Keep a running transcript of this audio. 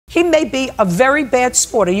He may be a very bad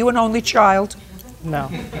sport. Are you an only child? No.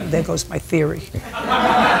 There goes my theory.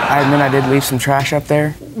 I admit I did leave some trash up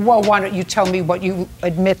there. Well, why don't you tell me what you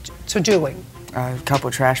admit to doing? A couple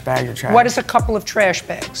of trash bags of trash. What is a couple of trash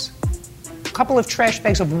bags? A couple of trash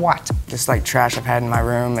bags of what? Just like trash I've had in my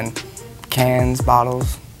room and cans,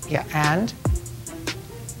 bottles. Yeah, and?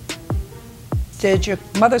 Did your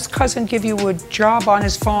mother's cousin give you a job on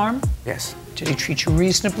his farm? Yes. Did he treat you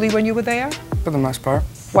reasonably when you were there? For the most part.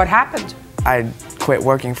 What happened? I quit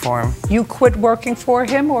working for him. You quit working for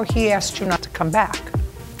him, or he asked you not to come back?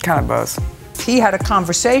 Kind of both. He had a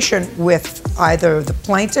conversation with either the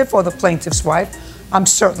plaintiff or the plaintiff's wife. I'm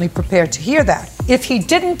certainly prepared to hear that. If he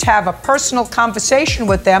didn't have a personal conversation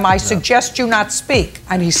with them, I suggest you not speak.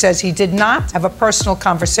 And he says he did not have a personal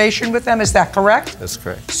conversation with them. Is that correct? That's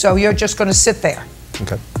correct. So you're just going to sit there?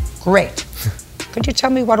 Okay. Great. Could you tell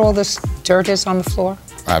me what all this dirt is on the floor?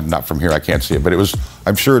 I'm not from here, I can't see it, but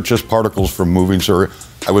I'm sure it's just particles from moving, sir.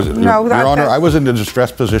 No, Your Honor, I was in a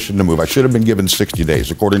distressed position to move. I should have been given 60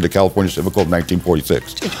 days, according to California Civil Code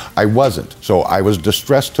 1946. I wasn't, so I was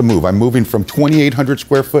distressed to move. I'm moving from 2,800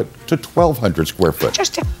 square foot to 1,200 square foot.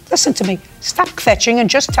 Just listen to me. Stop fetching and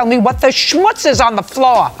just tell me what the schmutz is on the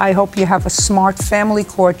floor. I hope you have a smart family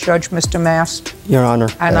court judge, Mr. Mast. Your Honor.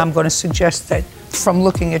 And I'm going to suggest that from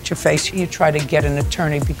looking at your face, you try to get an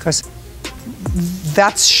attorney, because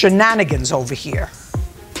that's shenanigans over here.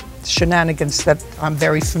 Shenanigans that I'm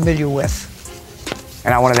very familiar with.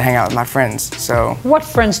 And I wanted to hang out with my friends, so... What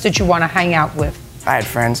friends did you want to hang out with? I had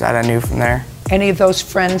friends that I knew from there. Any of those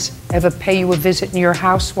friends ever pay you a visit in your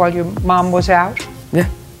house while your mom was out? Yeah.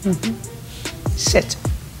 Sit.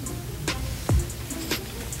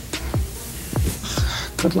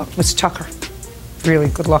 Good luck, Miss Tucker. Really,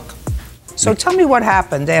 good luck. So tell me what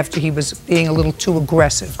happened after he was being a little too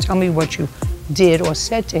aggressive. Tell me what you did or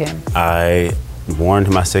said to him. I warned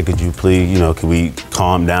him. I said, could you please, can we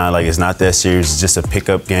calm down? Like, it's not that serious. It's just a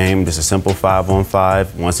pickup game. Just a simple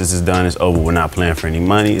 5-on-5. Once this is done, it's over. We're not playing for any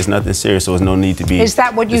money. It's nothing serious, so there's no need to be. Is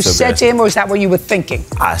that what you said to him, or is that what you were thinking?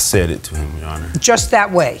 I said it to him, Your Honor. Just that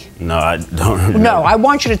way? No, I don't. No, I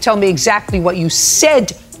want you to tell me exactly what you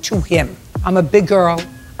said to him. I'm a big girl.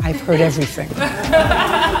 I've heard everything.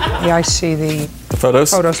 Yeah, I see the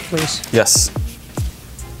photos. Photos, please. Yes.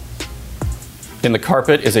 In the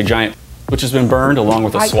carpet is a giant which has been burned along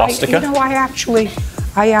with a swastika. I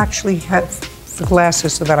actually have the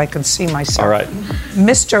glasses so that I can see myself. All right.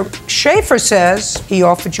 Mr. Schaefer says he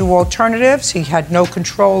offered you alternatives. He had no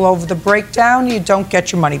control over the breakdown. You don't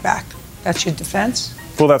get your money back. That's your defense?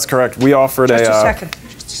 Well, that's correct. We offered Just a second.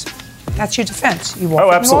 That's your defense. You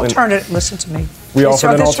offered absolutely. an alternative. Listen to me. We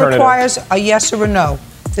offered an This alternative. requires a yes or a no.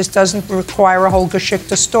 This doesn't require a whole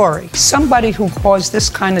Geschichte story. Somebody who caused this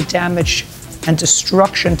kind of damage and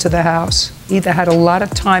destruction to the house either had a lot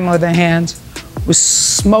of time on their hands, was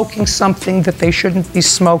smoking something that they shouldn't be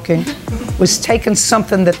smoking, was taking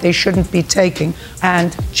something that they shouldn't be taking,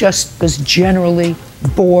 and just was generally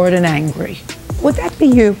bored and angry. Would that be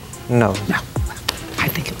you? No. No. I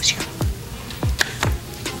think it was you.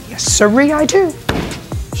 Yes, sirree, I do.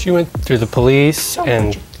 She went through the police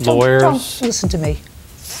and lawyers. Don't listen to me.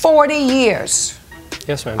 40 years.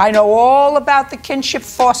 Yes, ma'am. I know all about the kinship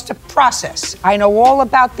foster process. I know all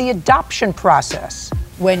about the adoption process.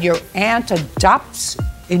 When your aunt adopts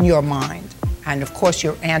in your mind, and of course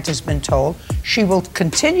your aunt has been told, she will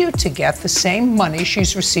continue to get the same money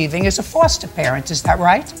she's receiving as a foster parent. Is that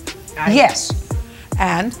right? Yes.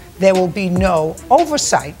 And there will be no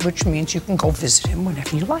oversight, which means you can go visit him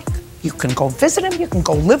whenever you like. You can go visit him, you can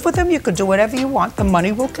go live with him, you can do whatever you want. The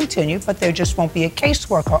money will continue, but there just won't be a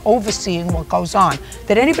caseworker overseeing what goes on.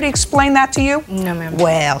 Did anybody explain that to you? No, ma'am.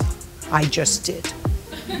 Well, I just did.